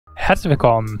herzlich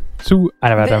willkommen zu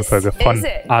einer weiteren Folge von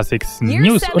A6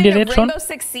 News. Und ihr seht schon,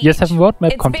 Year 7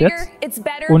 Roadmap kommt jetzt.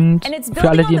 Und für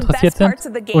alle, die interessiert sind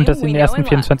und das in den ersten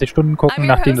 24 Stunden gucken,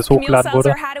 nachdem das hochgeladen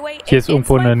wurde, hier ist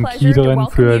irgendwo ein Key drin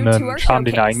für einen Schaden,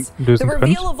 den ihr einlösen könnt.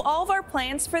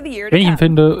 Wenn ich ihn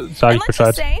finde, sage ich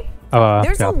Bescheid. Aber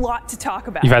ja,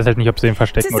 ich weiß halt nicht, ob sie ihn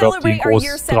verstecken oder ob die ihn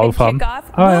groß drauf haben.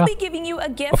 Aber ja,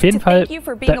 auf jeden Fall,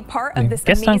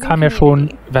 gestern kam ja schon,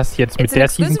 was jetzt mit der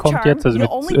Season kommt jetzt, also mit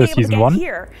Season 1.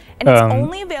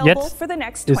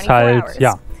 Jetzt ist halt,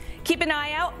 ja.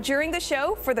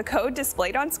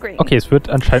 Okay, es wird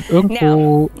anscheinend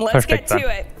irgendwo versteckt sein.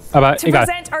 Aber egal.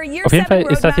 Auf jeden Fall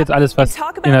ist das jetzt alles, was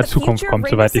in der Zukunft kommt,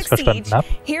 soweit ich es verstanden habe.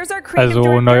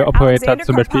 Also neue Operator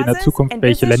zum Beispiel in der Zukunft,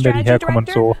 welche Länder die herkommen und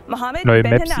so. Neue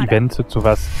Maps, Events und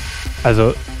sowas.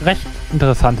 Also recht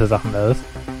interessante Sachen alles.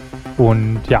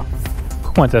 Und ja,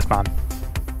 gucken wir uns erstmal an.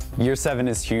 Year 7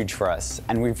 is huge for us,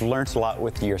 and we've learned a lot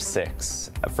with Year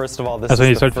 6. First of all, this also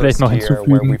ich is sollte vielleicht noch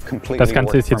hinzufügen, das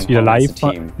Ganze ist jetzt wieder live,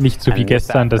 nicht so wie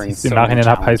gestern, dass ich es im Nachhinein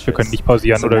habe, heißt wir können nicht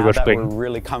pausieren oder überspringen.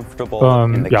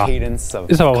 Ja,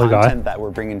 ist aber auch egal.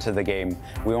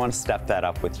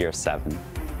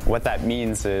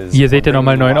 Hier seht ihr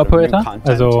nochmal einen neuen Operator,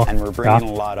 also ja.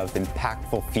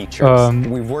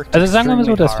 Also sagen wir mal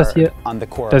so, das was ihr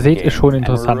da seht, ist schon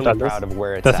interessant alles.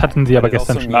 Das hatten sie aber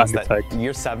gestern schon angezeigt.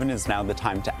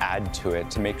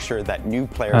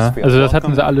 Ja, also das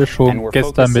hatten sie alle schon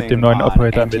gestern mit dem neuen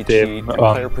Operator, mit dem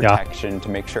ja,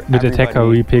 mit Attacker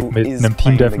Repick, mit einem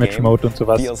Team Deathmatch Mode und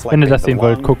sowas. Wenn ihr das sehen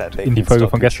wollt, guckt in die Folge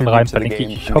von gestern rein, verlinke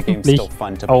ich hoffentlich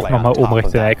auch nochmal oben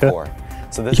rechts in der Ecke.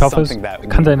 Ich hoffe, es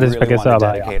kann sein, dass ich vergesse,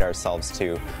 aber ja.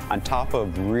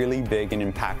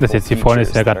 Das jetzt hier vorne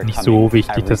ist ja gerade nicht so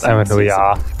wichtig, das ist einfach nur,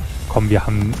 ja, komm, wir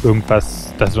haben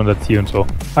irgendwas, das ist unser Ziel und so.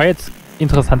 Aber jetzt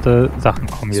interessante Sachen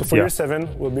kommen jetzt hier.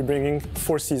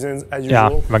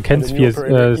 Ja, man kennt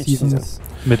 4 Seasons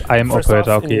mit einem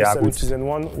Operator, okay, ja gut.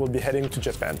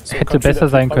 Hätte besser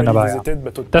sein können, aber ja.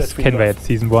 Das kennen wir jetzt,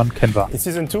 Season 1 kennen wir.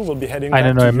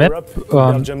 Eine neue Map,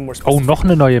 oh, noch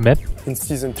eine neue Map.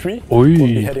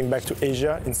 Ui.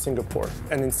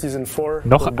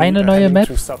 Noch eine neue Map?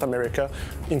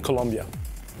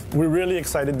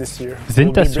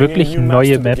 Sind das wirklich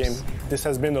neue Maps?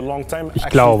 Ich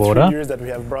glaube, oder?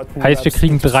 Heißt, wir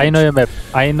kriegen 3 neue Maps.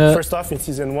 Eine,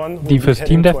 die fürs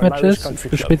Team Deathmatch ist,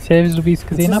 speziell, so wie ich es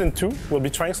gesehen habe.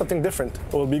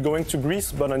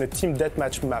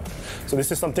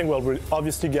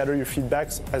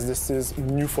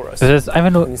 Das ist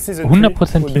einfach nur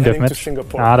 100% Team Deathmatch.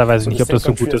 Ah, da weiß ich nicht, ob das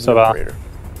so gut ist, aber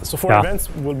So for events,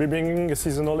 we'll be bringing a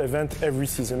seasonal event every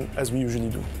season, as we usually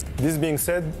do. This being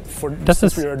said, das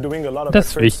ist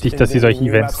wichtig, dass sie solche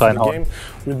Events reinhauen.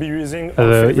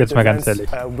 Also jetzt mal ganz ehrlich,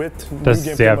 das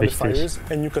ist sehr wichtig.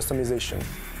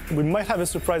 We might have a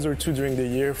surprise or two during the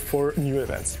year for new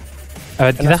events.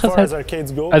 Aber die Sache ist halt,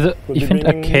 also ich finde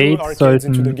Arcades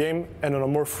sollten,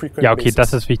 ja okay,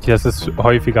 das ist wichtig, dass es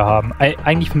häufiger haben.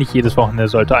 Eigentlich finde ich, jedes Wochenende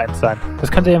sollte eins sein.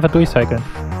 Das könnt ihr einfach durchcyclen.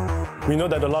 We know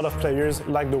that a lot of players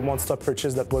like the one-stop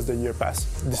purchase that was the Year Pass.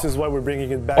 This is why we're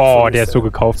bringing it back. Oh, der ist so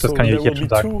gekauft, das kann ich euch jetzt schon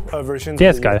sagen. Der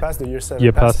ist geil.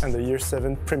 Year Pass. And the Year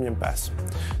 7 Premium Pass.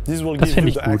 This will give you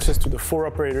the access to the 4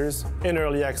 operators in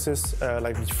early access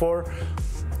like before.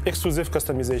 Exclusive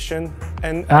customization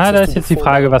and da ist jetzt die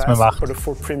Frage, was man macht.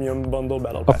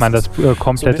 Ob man das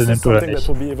komplette nimmt oder nicht.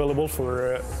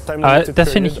 Aber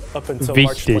das finde ich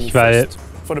wichtig, weil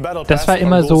das war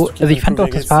immer so, also ich fand auch,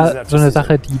 das war so eine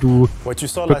Sache, die du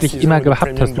wirklich immer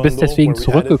gehabt hast. Du bist deswegen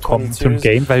zurückgekommen zum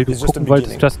Game, weil du gucken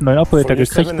wolltest, du hast einen neuen Operator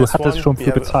gekriegt, du hattest schon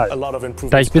für bezahlt.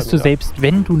 Dadurch bist du selbst,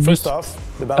 wenn du nicht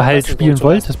halt spielen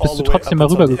wolltest, bist du trotzdem mal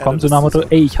rübergekommen, so nach dem Motto,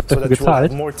 ey, ich habe dafür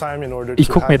gezahlt, ich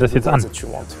gucke mir das jetzt an.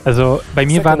 Also bei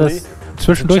mir war das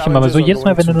zwischendurch immer so, jedes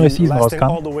Mal, wenn eine neue Season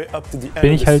rauskam,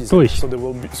 bin ich halt durch. Oh,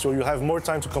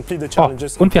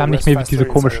 und wir haben nicht mehr diese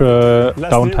komische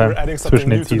Downtime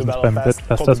zwischen den Seasons beim Bett,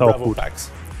 das ist auch gut.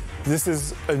 This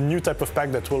is a new type of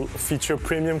pack that will feature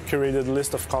premium curated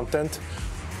list of content,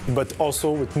 but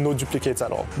also with no duplicates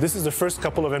at all. This is the first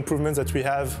couple of improvements that we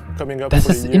have coming up. Das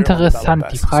ist interessant.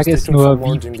 Die Frage ist nur,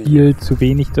 wie viel zu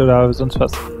wenig oder sonst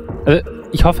was. Also,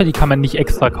 ich hoffe, die kann man nicht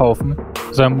extra kaufen,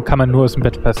 sondern kann man nur aus dem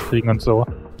Battle Pass kriegen und so.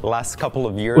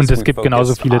 Und es gibt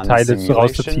genauso viele Teile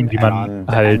rauszuziehen, wie man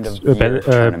halt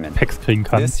Packs kriegen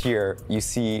kann. Ja.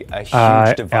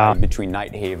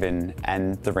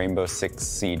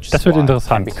 Das wird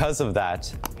interessant.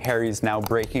 Harry's now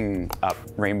breaking up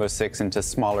Rainbow Six into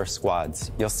smaller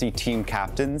squads. You'll see team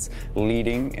captains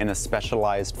leading in a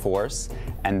specialized force,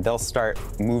 and they'll start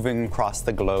moving across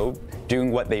the globe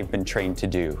doing what they've been trained to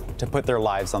do, to put their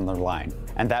lives on the line.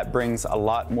 And that brings a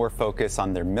lot more focus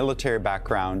on their military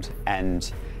background,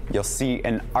 and you'll see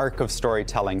an arc of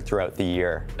storytelling throughout the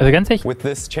year. Also ganz ehrlich, with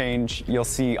this change, you'll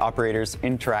see operators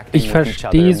interacting ich with each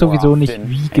other verstehe sowieso more nicht, often,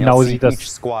 wie and genau you'll sie see das each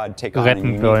squad take on a retten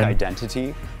unique wollen.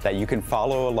 identity that you can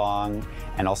follow along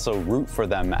and also root for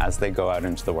them as they go out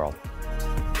into the world.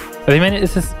 Also ich meine,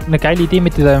 es ist eine geile Idee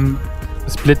mit diesem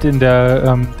Split in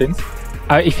der Dings.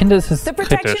 Aber ich finde, es ist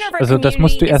kritisch. Also das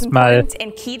musst du erstmal,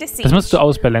 das musst du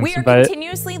ausbalancen, weil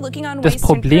das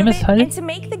Problem ist halt,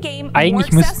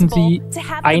 eigentlich müssten sie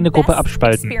eine Gruppe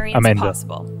abspalten am Ende.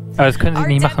 Aber das können sie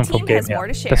nicht machen vom Game her.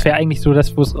 Das wäre eigentlich so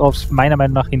das, wo es auf meiner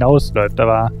Meinung nach hinausläuft.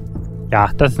 Aber ja,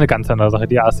 das ist eine ganz andere Sache.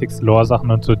 Die A6-Lore-Sachen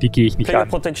und so, die gehe ich nicht an.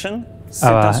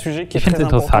 Aber ich finde es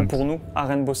interessant.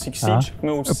 Ja.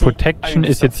 Protection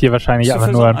ist jetzt hier wahrscheinlich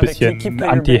einfach nur ein bisschen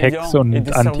Anti-Hex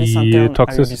und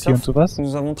Anti-Toxicity und sowas.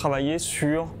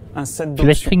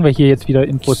 Vielleicht kriegen wir hier jetzt wieder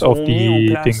Infos auf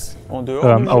die Dings,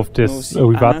 auf das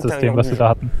Reward-System, was wir da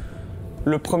hatten.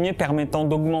 Le premier permettant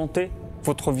d'augmenter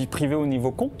votre vie privée au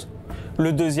niveau compte.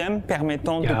 Le deuxième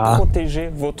permettant de protéger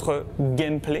votre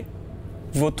gameplay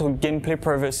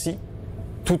privacy,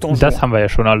 tout en jouant. Das haben wir ja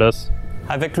schon alles.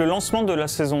 Avec le lancement de la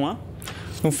saison 1,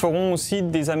 nous ferons aussi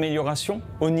des améliorations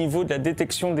au niveau de la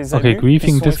détection des abus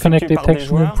Griefing, qui sont Disconnect effectués par des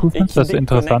Detection joueurs et Improvements, qui das ist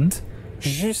interessant. déconnectent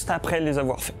juste après les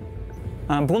avoir faits.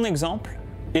 Un bon exemple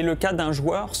est le cas d'un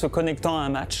joueur se connectant à un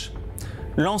match,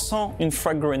 lançant une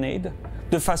frag grenade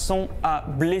de façon à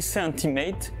blesser un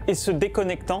teammate et se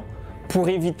déconnectant pour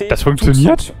éviter Das toute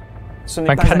funktioniert? sanction.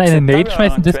 Man kann eine Nade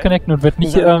schmeißen, disconnecten und wird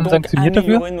nicht sanktioniert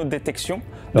dafür?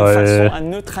 De façon à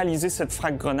neutraliser cette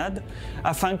frag grenade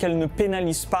afin qu'elle ne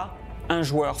pénalise pas un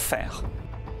joueur fair.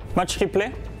 Match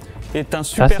Replay est un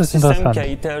super système qui a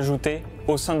été ajouté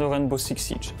au sein de Rainbow Six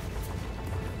Siege.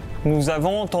 Nous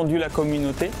avons entendu la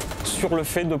communauté sur le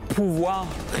fait de pouvoir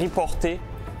reporter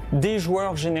des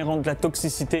joueurs générant de la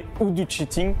toxicité ou du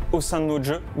cheating au sein de notre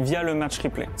jeu via le Match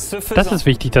Replay. Das ist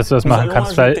wichtig, dass du das machen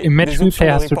kannst, weil im Match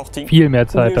Replay hast du viel mehr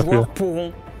Zeit dafür.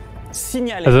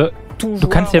 Also, du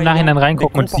kannst ja im Nachhinein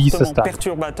reingucken und siehst es dann.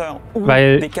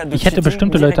 Weil ich hätte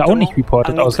bestimmte Leute auch nicht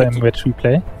reportet, außer im Match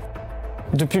Replay.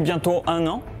 Das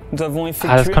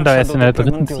kommt aber erst in der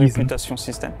dritten Season.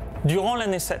 Durant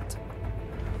l'année 7,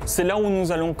 c'est là où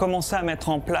nous allons commencer à mettre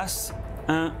en place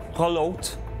un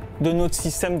rollout de notre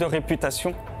système de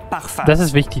réputation par phase. Das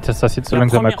ist wichtig, dass das jetzt so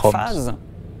langsam mal kommt.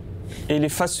 Et les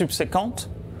phases subséquentes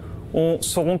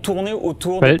seront tournées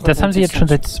autour Weil das haben sie jetzt schon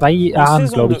seit 2 Jahren,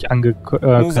 glaube ich,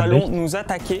 Nous allons angekündigt. nous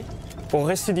attaquer aux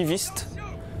récidivistes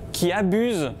qui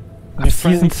abusent Ach,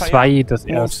 Season 2 das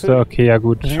erste, okay, ja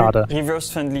gut, schade.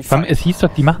 Es hieß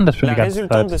doch, die machen das schon die ganze La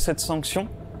résultante de Zeit. cette sanction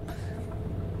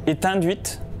est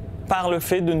induite par le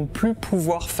fait de ne plus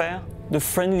pouvoir faire de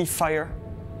friendly fire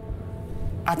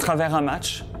à travers un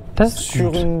match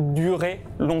sur une durée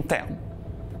long terme.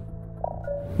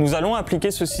 Nous allons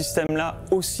appliquer ce système-là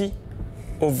aussi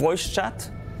au voice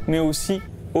chat, mais aussi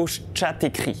au chat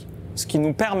écrit, ce qui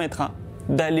nous permettra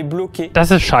d'aller bloquer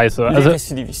Das ist scheiße. les Also,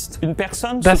 récidivistes. Une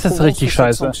personne das se ist trouvant richtig sous cette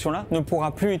scheiße. sanction-là ne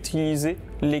pourra plus utiliser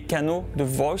les canaux de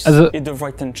voice Also, et de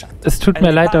write and chat. es tut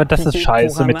mir leid, aber das ist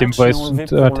scheiße mit dem Voice- und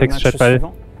Text-Chat, weil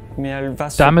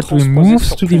damit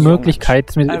removest du die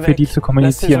Möglichkeit, für die zu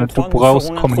kommunizieren und du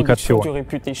brauchst Kommunikation.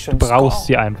 Du brauchst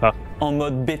sie einfach.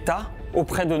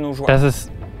 Das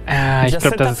ist, ich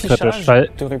glaube, das ist kritisch, weil,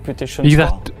 wie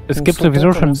gesagt, es gibt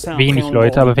sowieso schon wenig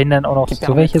Leute, aber wenn dann auch noch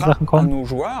so welche Sachen kommen,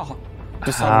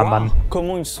 Mann.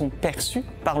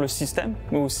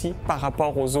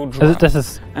 Also das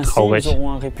ist traurig.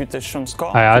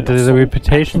 Ja, diese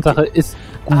Reputation-Sache ist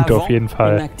gut auf jeden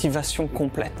Fall.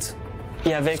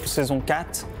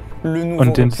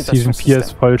 Und in Season 4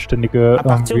 ist vollständige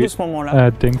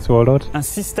Dings Rollout.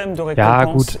 Ja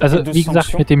gut, also wie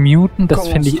gesagt mit dem Muten, das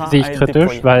finde ich, sehe ich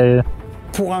kritisch, weil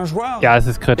ja, es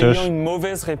ist kritisch.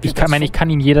 Ich kann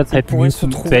ihn jederzeit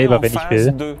muten selber, wenn ich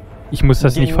will. Ich muss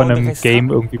das nicht von einem Game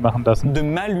irgendwie machen lassen. De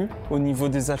malus au niveau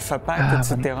des alpha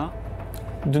packs, etc.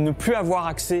 De ne plus avoir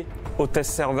accès aux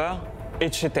test serveurs,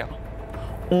 etc.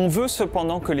 On veut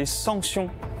cependant que les sanctions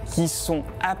qui sont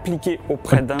appliquées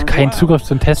auprès d'un kein Zugriff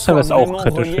zum Testserver ist auch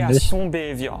kritisch, finde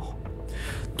ich.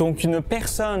 Donc une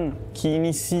personne qui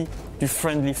initie du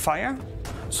friendly fire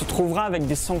se trouvera avec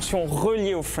des sanctions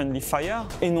reliées au friendly fire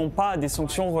et non pas à des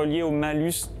sanctions reliées au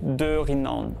malus de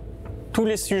renown. Tous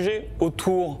les sujets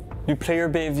autour du player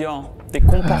behavior, des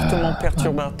comportements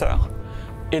perturbateurs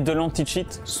et de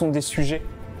l'anti-cheat sont des sujets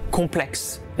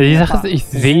complexes. Die Sache ist, ich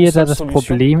sehe da das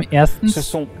Problem.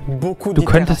 Erstens, du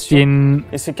könntest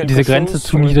diese Grenze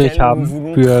zu niedrig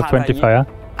haben für Friendly Fire.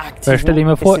 Weil stell dir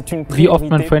mal vor, wie oft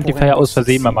man Friendly Fire aus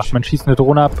Versehen mal macht. Man schießt eine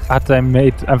Drohne ab, hat seinem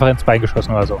Mate einfach ins Bein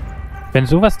geschossen oder so. Wenn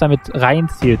sowas damit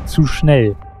reinzielt, zu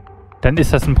schnell, dann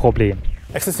ist das ein Problem.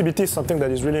 Also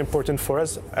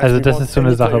das ist so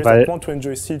eine Sache, weil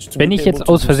wenn ich jetzt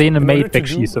aus Versehen eine Mate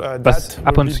wegschieße, was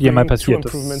ab und zu hier mal passiert,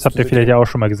 das habt ihr vielleicht ja auch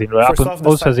schon mal gesehen, oder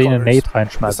aus Versehen eine Mate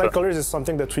reinschmeiße,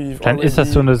 dann ist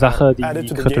das so eine Sache, die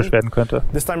kritisch werden könnte.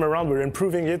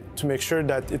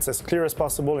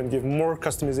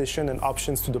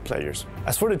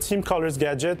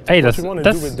 Ey,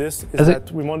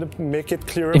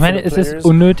 ich meine, es ist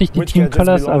unnötig, die Team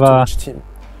Colors, aber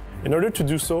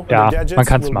ja, man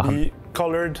kann es machen.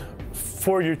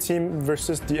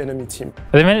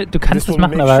 Also ich meine, du kannst es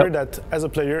machen, aber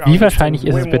wie wahrscheinlich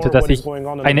ist es bitte, dass ich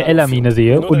eine L-Mine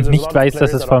sehe und nicht weiß,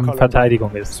 dass es von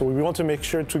Verteidigung ist?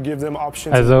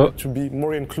 Also,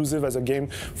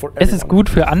 es ist gut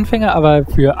für Anfänger, aber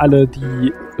für alle,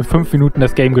 die 5 Minuten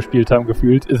das Game gespielt haben,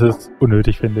 gefühlt, ist es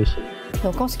unnötig, finde ich.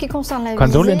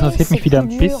 Konsole interessiert mich wieder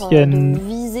ein bisschen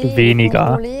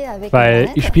weniger, weil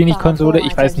ich spiele nicht Konsole,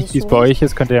 ich weiß nicht, wie es bei euch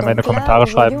ist, könnt ihr ja mal in die Kommentare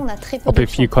schreiben, ob ihr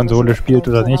viel Konsole spielt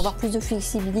oder nicht,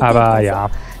 aber ja,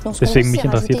 deswegen mich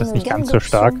interessiert das nicht ganz so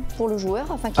stark,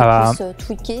 aber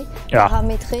ja,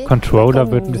 Controller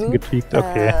wird ein bisschen getweakt,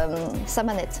 okay.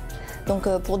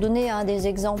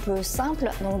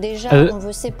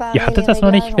 Ihr hattet das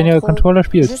noch nicht, wenn ihr Controller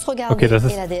spielt? Okay, das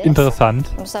ist interessant.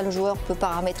 Das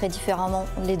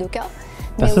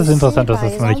ist interessant, dass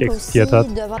das noch nicht existiert hat.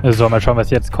 So, mal schauen, was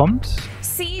jetzt kommt.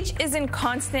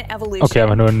 Okay,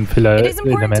 aber nur ein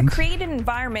Filler-Element.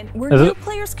 Also,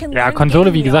 ja,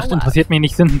 Konsole, wie gesagt, interessiert mich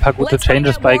nicht. Sind ein paar gute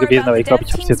Changes bei gewesen, aber ich glaube,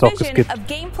 ich habe es jetzt auch geskippt.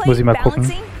 Muss ich mal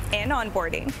gucken.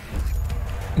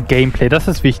 Gameplay, das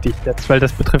ist wichtig jetzt, weil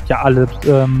das betrifft ja alle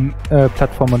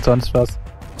Plattformen und sonst was.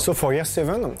 So for year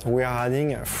 7, we are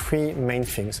adding 3 main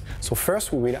things. So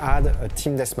first we will add a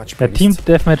Team Deathmatch playlist. Team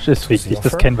Deathmatch ist wichtig,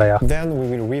 das kennen wir ja. Then we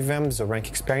will revamp the rank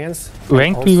experience.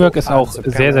 Ranked Rework ist auch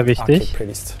sehr, sehr wichtig.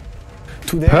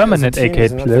 Permanent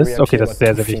Arcade Playlist, okay, das ist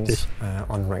sehr, sehr wichtig.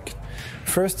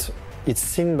 First, it's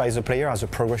seen by the player as a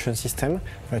progression system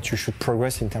that you should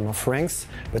progress in terms of ranks,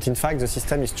 but in fact the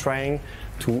system is trying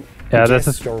to ja, das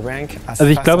ist, also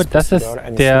ich glaube, das ist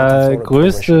der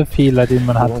größte Fehler, den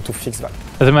man hat.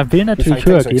 Also man will natürlich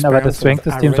höher gehen, aber das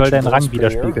Rank-System soll deinen Rang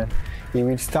widerspiegeln. He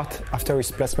will start after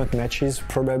his placement matches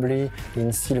probably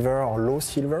in silver or low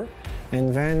silver,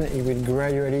 and then he will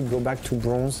gradually go back to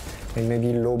bronze and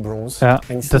maybe low bronze. Ja,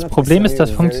 das Problem ist,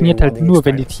 das funktioniert halt nur,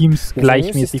 wenn die Teams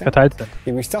gleichmäßig verteilt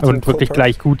sind und wirklich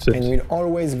gleich gut sind. And will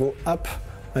always go up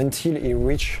until he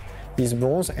reach his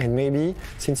bronze, and maybe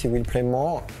since he will play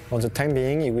more on the time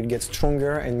being, he will get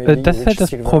stronger and maybe das ist halt das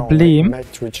Problem,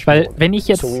 weil wenn ich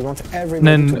jetzt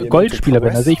ein Goldspieler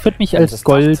bin, also ich würde mich als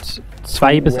Gold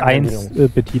 2 bis 1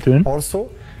 betiteln,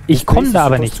 ich komme da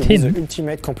aber nicht hin,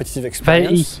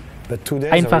 weil ich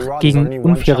einfach gegen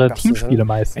unfaire Teamspiele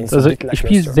meistens. Also ich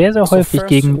spiele sehr, sehr häufig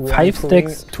gegen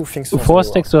 5-Stacks,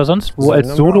 4-Stacks oder sonst wo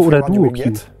als Solo- oder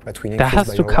Duo-Queue. Da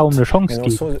hast du kaum eine Chance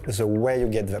gegen.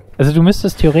 Also du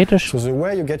müsstest theoretisch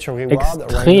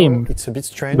extrem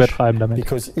übertreiben damit.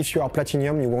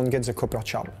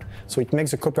 So it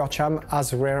makes the copper charm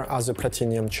as rare as the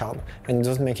platinum charm, and it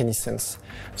doesn't make any sense.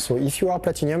 So if you are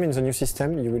platinum in the new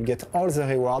system, you will get all the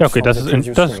rewards. Ja, okay, das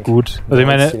ist gut. Also ich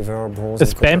meine,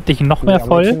 es spammt dich noch mehr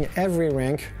voll. Every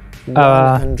rank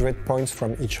 100 points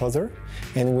from each other,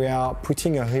 and we are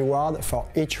putting a reward for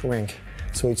each rank.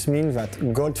 So it means that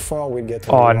Gold 4 will get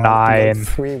a reward, nein. Gold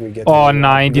 3 will get a reward,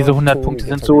 nein, diese 100 Punkte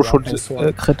sind so schon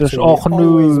kritisch. Och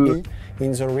nö.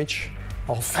 In the reach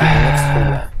of the next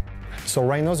reward. So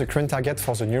right now the current target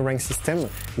for the new rank system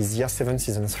is Year 7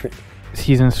 Season 3.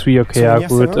 Season 3, okay, ja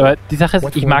gut. Aber die Sache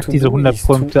ist, ich mag diese 100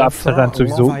 Punkte Abstand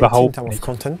sowieso überhaupt nicht.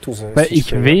 Weil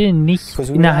ich will nicht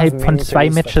innerhalb von 2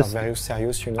 Matches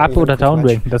up- oder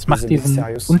downranken. Das macht diesen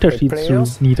Unterschied zu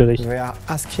niedrig. Ja,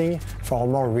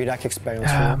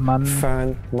 Mann.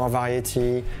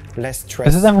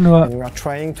 Es ist einfach nur...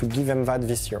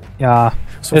 Ja,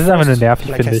 es ist einfach nur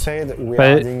nervig, finde ich.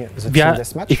 Weil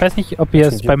ich weiß nicht, ob ihr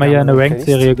es bei mir eine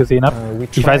Ranked-Serie gesehen habt.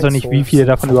 Ich weiß auch nicht, wie viele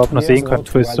davon überhaupt noch sehen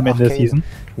könnt bis zum Ende der Season.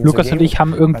 Lukas und ich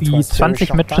haben irgendwie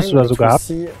 20 Matches oder so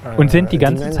gehabt und sind die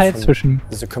ganze Zeit zwischen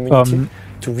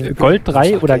Gold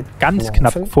 3 oder ganz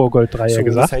knapp vor Gold 3, ja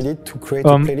gesagt,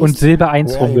 und Silber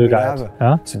 1 rumgegangen.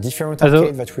 Ja? Also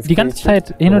die ganze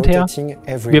Zeit hin und her.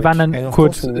 Wir waren dann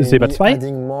kurz Silber 2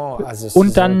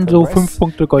 und dann so 5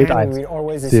 Punkte Gold 1.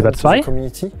 Silber 2,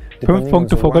 5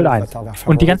 Punkte vor Gold 1.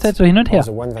 Und die ganze Zeit so hin und her.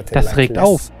 Das regt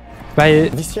auf.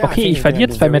 Weil, okay, ich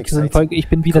verliere 2 Matches in Folge, ich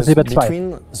bin wieder Silber 2.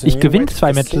 Ich gewinne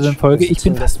 2 Matches in Folge, ich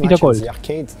bin fast wieder Gold.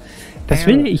 Das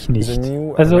will ich nicht.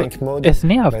 Also, es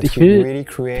nervt. Ich will,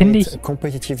 finde ich,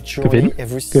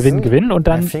 gewinnen und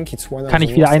dann kann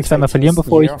ich wieder ein, zweimal verlieren,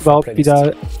 bevor ich überhaupt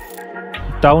wieder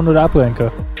down oder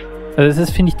abranke. Also, es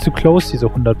ist, finde ich, zu close, diese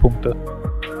 100 Punkte.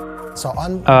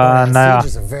 Naja.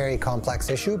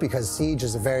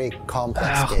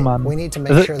 Ach man.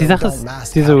 Also die Sache ist,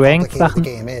 diese Ranked-Sachen,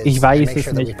 ich weiß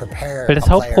es nicht. Weil das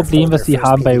Hauptproblem, was sie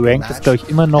haben bei Ranked, ist, glaube ich,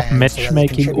 immer noch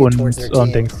Matchmaking und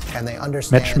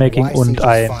Matchmaking und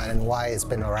ein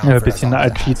bisschen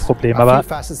ein Cheat-Problem. Aber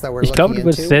ich glaube, du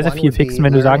würdest sehr, sehr viel fixen,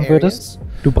 wenn du sagen würdest,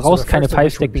 du brauchst keine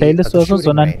 5-Stack-Playlist oder so,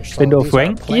 sondern wenn du auf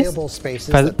Ranked gehst,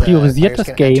 priorisiert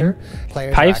das Game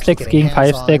 5 Stacks gegen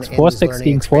 5 Stacks, 4 Stacks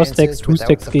gegen 4 Stacks, 2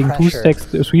 Stacks gegen 2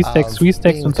 Stacks, 3 Stacks, 3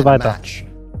 Stacks und so weiter.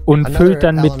 Und füllt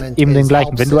dann mit eben den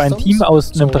gleichen. Wenn du ein Team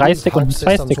aus einem 3-Stack und einem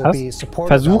 2-Stack hast,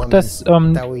 versucht das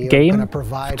Game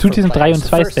zu diesem 3- und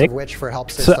 2-Stack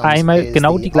zu einmal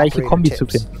genau die gleiche Kombi zu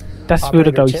finden. Das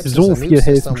würde, glaube ich, so viel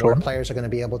helfen schon.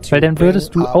 Weil dann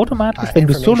würdest du automatisch, wenn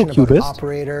du Solo-Queue bist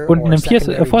und einen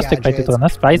 4-Stack bei dir drin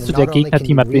hast, weißt du, der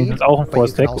Gegner-Team hat wenigstens auch einen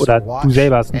 4-Stack oder du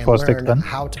selber hast einen 4-Stack drin.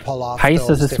 Heißt,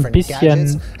 das ist ein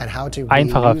bisschen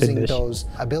einfacher, finde ich.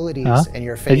 Ja?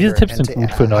 Ja, diese Tipps sind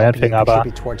gut für Neuanfänger, aber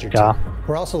ja.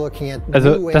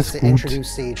 Also, das ist gut.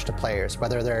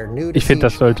 Ich finde,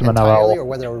 das sollte man aber auch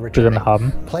drin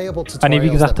haben. Nee, wie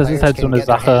gesagt, das ist halt so eine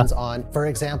Sache.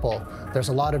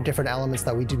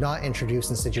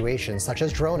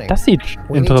 Das sieht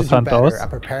interessant aus.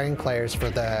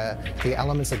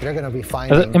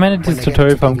 Also, ich meine, dieses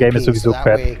Tutorial vom Game ist sowieso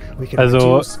crap.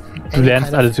 Also, du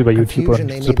lernst alles über YouTube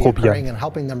und zu probieren.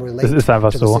 Das ist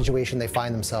einfach so.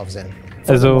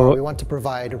 Also,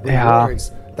 ja.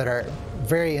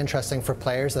 Very interesting for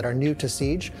players that are new to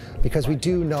Siege, because we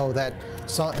do know that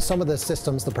some of the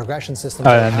systems, the progression systems.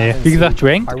 Nee, wie gesagt,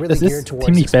 Ranked, es ist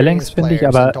ziemlich balanced, finde ich,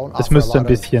 aber es müsste ein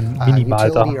bisschen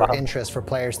minimal Sachen machen. Interest for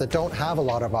players that don't have a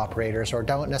lot of operators or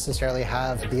don't necessarily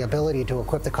have the ability to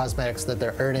equip the cosmetics that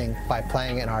they're earning by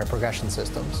playing in our progression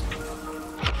systems.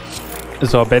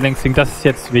 So, Balancing, das ist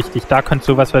jetzt wichtig. Da könnte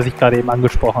sowas, was ich gerade eben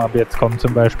angesprochen habe, jetzt kommen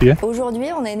zum Beispiel.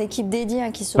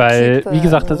 Weil, wie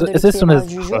gesagt, also, es ist so eine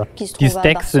Sache. Die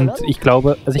Stacks sind, ich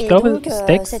glaube,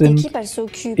 Stacks sind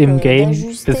im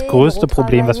Game das größte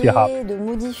Problem, was wir haben.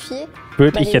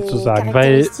 Würde ich jetzt so sagen.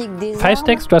 Weil 5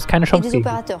 Stacks, du hast keine Chance gegen die.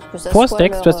 4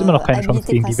 Stacks, du hast immer noch keine Chance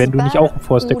gegen die, wenn du nicht auch ein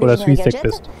 4-Stack oder 3-Stack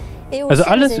bist. Also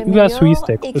alles über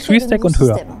 3-Stack und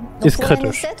höher ist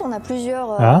kritisch.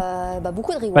 Ja?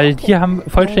 Weil die haben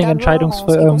vollständige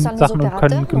Entscheidungssachen und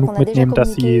können genug mitnehmen,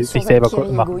 dass sie sich selber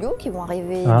machen.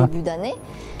 Ja?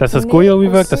 Das ist Goyo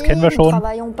Rework, das kennen wir schon.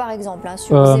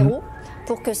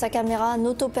 Pour que sa caméra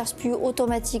n'auto-perspue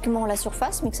automatiquement la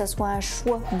surface, mais que ça soit un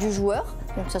choix du joueur,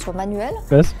 donc que ça soit manuel.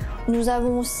 Yes. Nous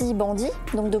avons aussi Bandit,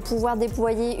 donc de pouvoir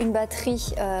déployer une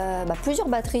batterie, plusieurs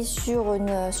batteries sur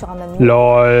un même mur.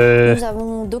 Lol. Nous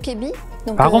avons Dokebi,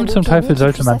 donc warum zum Teufel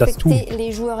sollte man das tun?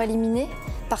 Les joueurs éliminés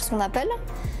par son appel.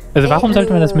 Also warum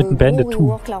sollte man das mit einem Bandit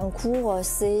tun? Là en cours,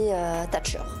 c'est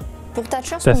Thatcher. Pour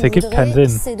Thatcher, ce das ergibt keinen Sinn.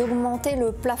 C'est d'augmenter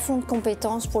le plafond de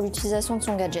compétences pour l'utilisation de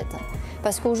son gadget.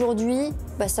 Parce qu'aujourd'hui,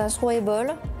 c'est un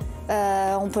throwable,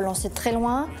 on peut lancer très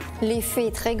loin, l'effet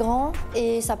est très grand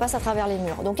et ça passe à travers les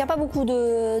murs. Donc il n'y a pas beaucoup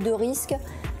de risques.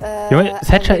 Junge,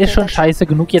 Thatcher ist schon scheiße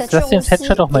genug, jetzt lass den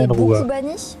Thatcher doch mal in Ruhe.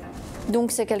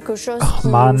 Donc c'est quelque chose qui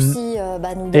aussi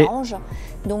nous dérange.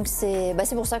 Donc c'est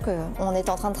pour ça qu'on est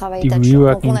en train de travailler Thatcher.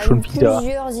 Donc on a eu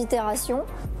plusieurs itérations.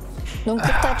 Donc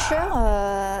pour Thatcher,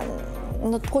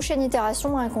 notre prochaine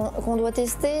itération qu'on doit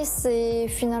tester, c'est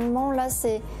finalement là,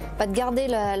 c'est pas de garder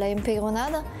la MP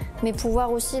grenade, mais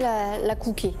pouvoir aussi la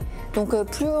cooker. Donc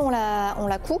plus on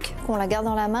la cook, qu'on la garde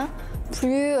dans la main,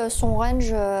 plus son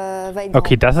range va être grand.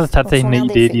 Okay, das ist tatsächlich eine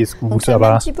Idee, die ist gut,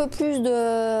 aber un petit peu plus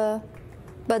de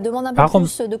demande un peu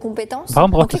plus de compétences.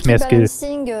 Warum braucht es mehr Skill?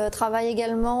 Balancing travaille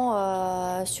également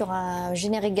sur un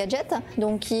générique gadget,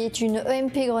 donc qui est une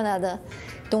EMP grenade.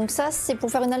 Donc ça, c'est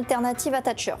pour faire une alternative à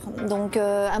Thatcher. Donc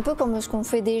un peu comme ce qu'on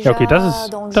fait déjà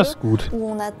dans le jeu, où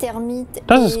on a Thermite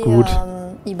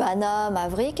et Ibana,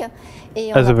 Maverick.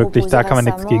 Et also wirklich, da kann man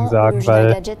nichts gegen sagen,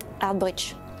 weil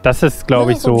das ist,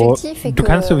 glaube ich, so, du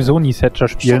kannst sowieso nie Thatcher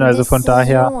spielen, also von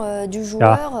daher,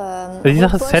 ja. Die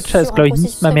Sache ist, Thatcher ist, glaube ich,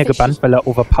 nicht mal mehr gebannt, weil er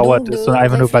overpowered ist, sondern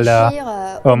einfach nur, weil er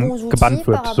gebannt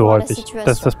wird, so häufig.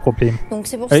 Das ist das Problem.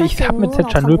 Ich habe mit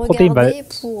Thatcher null Problem, weil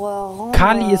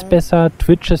Kali ist besser,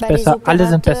 Twitch ist besser, alle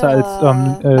sind besser als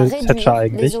Thatcher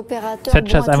eigentlich.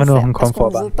 Thatcher ist einfach nur noch ein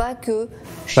Komfortband.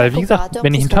 Weil, wie gesagt,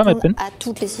 wenn ich ein Termite bin,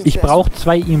 ich brauche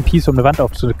 2 EMPs, um eine Wand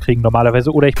aufzukriegen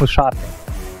normalerweise, oder ich muss Schaden.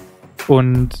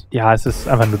 Und ja, es ist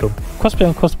einfach nur dumm. Crossplay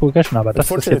und Cross-Progression, aber das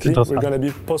ist jetzt interessant.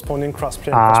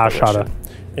 Schade.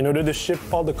 In order to ship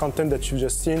all the content that you've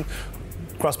just seen,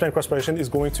 crossplay and cross-progression is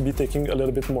going to be taking a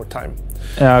little bit more time.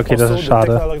 Ja, okay, das ist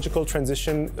schade. The technological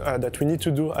transition that we need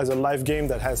to do as a live game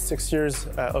that has 6 years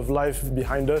of life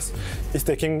behind us is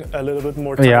taking a little bit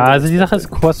more time. Ja, also die Sache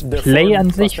ist, Crossplay an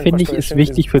sich, finde ich, ist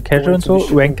wichtig für Casual und so.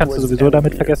 Rank kannst du sowieso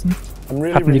damit vergessen.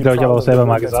 Hatten die, glaube ich, aber auch selber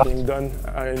mal gesagt.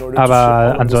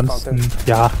 Aber ansonsten,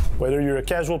 ja.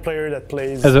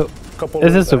 Also,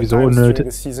 es ist sowieso unnötig.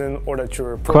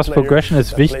 Cross-Progression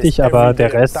ist wichtig, aber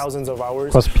der Rest,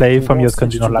 Crossplay von mir, das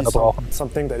können sie noch lange brauchen.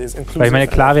 Weil ich meine,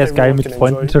 klar wäre es geil, mit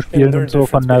Freunden zu spielen und so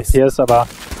von der PS, aber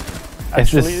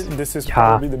es ist,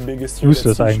 ja,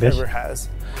 useless eigentlich.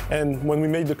 And when we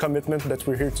made the commitment that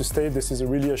we're here to stay, this is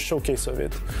really a showcase of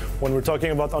it. When we're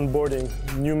talking about onboarding,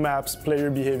 new maps, player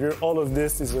behavior, all of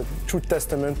this is a true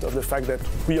testament of the fact that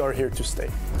we are here to stay.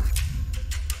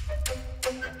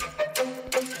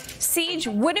 Siege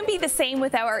wouldn't be the same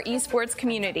without our esports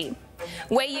community.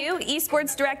 Wei-Yu,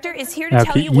 Esports Director, is here to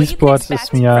tell you what you can expect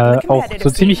ist mir auch so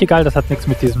ziemlich egal, das hat nichts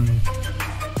mit diesem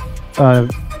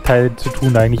Teil zu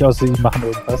tun eigentlich, außer sie machen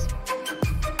irgendwas.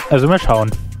 Also mal schauen.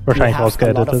 Wahrscheinlich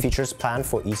ausgeeditet. We have a lot of features planned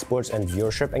for esports and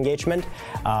viewership engagement.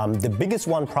 The biggest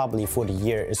one probably for the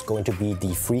year is going to be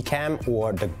the free cam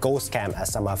or the ghost cam,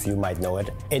 as some of you might know it.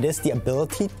 It is the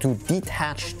ability to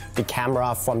detach the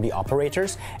camera from the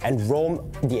operators and roam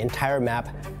the entire map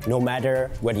no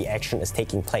matter where the action is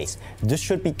taking place. This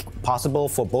should be possible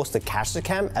for both the caster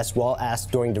cam as well as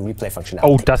during the replay functionality.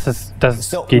 Oh, das ist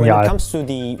so genial. When it comes to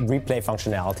the replay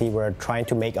functionality, we're trying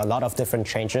to make a lot of different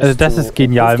changes. Also das ist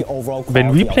genial. Wenn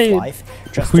Replay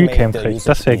Freecam kriegt,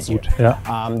 das wäre gut, ja.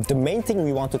 Vor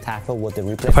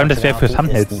allem, das wäre für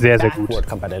Thumbnails sehr, sehr gut.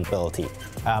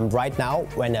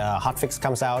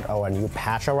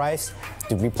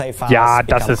 Ja,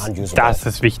 das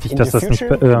ist wichtig, dass das nicht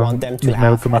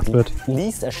mehr gemacht wird.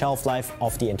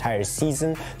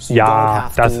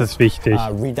 Ja, das ist wichtig.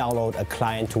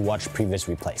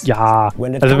 Ja,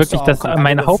 also wirklich, das ist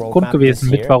mein Hauptgrund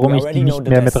gewesen, warum ich die nicht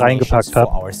mehr mit reingepackt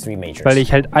habe. Weil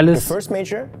ich halt alles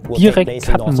direkt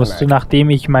cutten musste, nachdem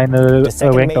ich meine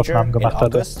Ranked-Aufnahmen gemacht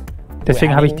hatte.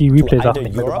 Deswegen habe ich die Replay-Sachen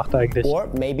nicht mehr gemacht eigentlich.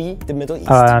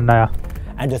 Aber naja.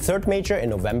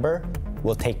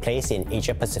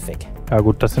 Ja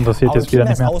gut, das interessiert jetzt wieder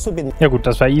nicht mehr. Ja gut,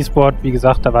 das war E-Sport. Wie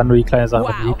gesagt, da waren nur die kleine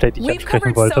Sache mit Replay, die ich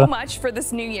ansprechen wollte.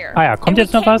 Ah ja, kommt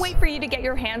jetzt noch was?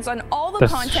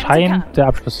 Das scheint der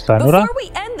Abschluss zu sein, oder?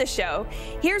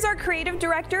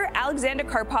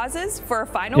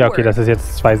 Ja, okay, das ist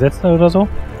jetzt 2 Sätze oder so.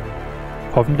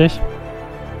 Hoffentlich.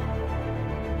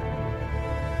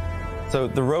 So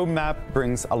the roadmap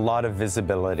brings a lot of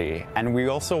visibility, and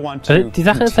we also want to die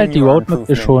Sache ist halt, die Roadmap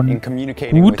ist schon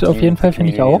gut, auf jeden Fall,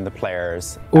 finde ich auch.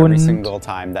 Und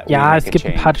ja, es gibt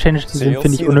ein paar Changes, die sind,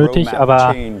 finde ich, unnötig,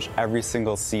 aber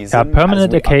ja,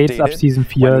 Permanent Arcades ab Season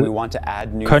 4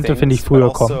 könnte, finde ich,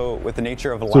 früher kommen.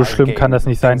 So schlimm kann das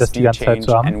nicht sein, das die ganze Zeit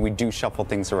zu haben.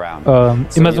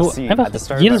 Immer so, einfach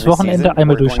jedes Wochenende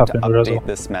einmal durchschaffeln oder so.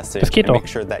 Das geht doch.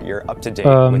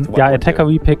 Ja, Attacker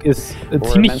Repick ist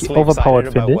ziemlich overpowered,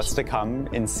 finde ich.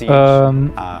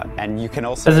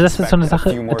 Also das ist so eine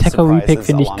Sache, Attacker Repick,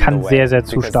 finde ich, kann sehr, sehr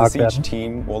zu stark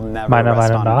werden. Meiner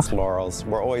Meinung nach.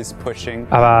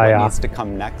 Aber ja,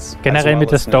 generell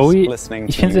mit der Story,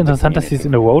 ich finde es interessant, dass sie es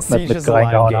in der Roadmap mit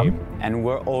reingehauen haben.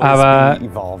 Aber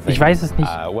ich weiß es nicht,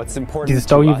 diese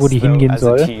Story, wo die hingehen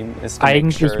soll.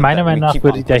 Eigentlich, meiner Meinung nach,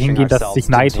 würde die da hingehen, dass sich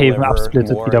Nighthaven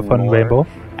absplittet wieder von Rainbow.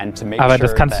 Aber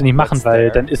das kannst du nicht machen, weil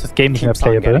dann ist das Game nicht mehr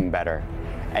playable.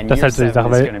 Das ist halt so die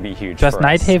Sache, weil du hast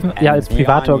Nighthaven ja als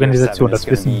private Organisation, das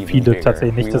wissen viele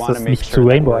tatsächlich nicht, dass das nicht zu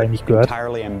Rainbow eigentlich gehört.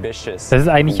 Das ist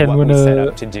eigentlich ja nur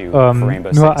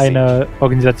eine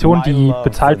Organisation, die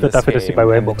bezahlt wird dafür, dass sie bei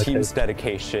Rainbow mithilft,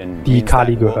 die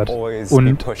Kali gehört.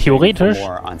 Und theoretisch,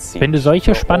 wenn du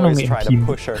solche Spannungen im Team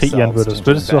kreieren würdest,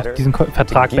 würdest du auch diesen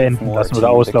Vertrag beenden lassen oder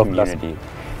auslaufen lassen.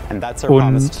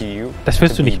 Und das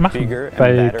wirst du nicht machen,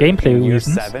 weil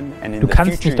Gameplay-Reasons, du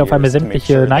kannst nicht auf einmal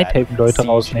sämtliche Nighthaven-Leute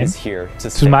rausnehmen,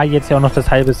 zumal jetzt ja auch noch das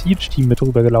halbe Siege-Team mit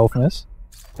rübergelaufen ist.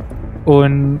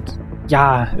 Und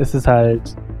ja, es ist halt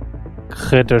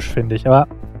kritisch, finde ich. Aber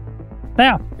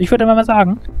naja, ich würde mal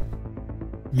sagen,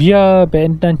 wir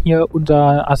beenden dann hier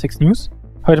unser A6 News.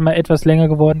 Heute mal etwas länger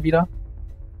geworden wieder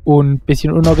und ein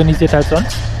bisschen unorganisierter als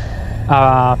sonst.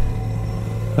 Aber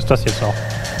was ist das jetzt noch?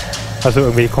 Also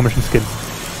irgendwelche komischen Skins.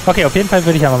 Okay, auf jeden Fall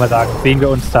würde ich einfach mal sagen, sehen wir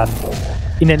uns dann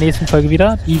in der nächsten Folge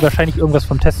wieder, die wahrscheinlich irgendwas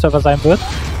vom Testserver sein wird.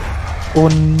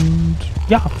 Und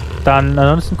ja, dann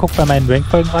ansonsten guckt bei meinen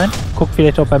Rank-Folgen rein, guckt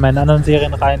vielleicht auch bei meinen anderen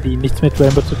Serien rein, die nichts mit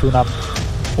Rainbow zu tun haben.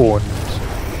 Und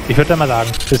ich würde dann mal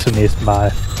sagen, bis zum nächsten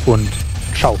Mal und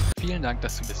ciao. Vielen Dank,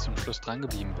 dass du bis zum Schluss dran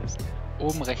geblieben bist.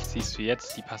 Oben rechts siehst du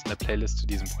jetzt die passende Playlist zu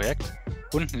diesem Projekt.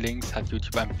 Unten links hat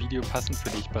YouTube ein Video passend für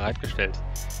dich bereitgestellt.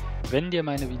 Wenn dir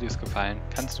meine Videos gefallen,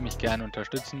 kannst du mich gerne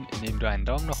unterstützen, indem du einen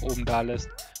Daumen nach oben dalässt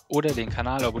oder den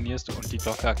Kanal abonnierst und die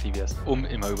Glocke aktivierst, um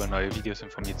immer über neue Videos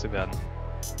informiert zu werden.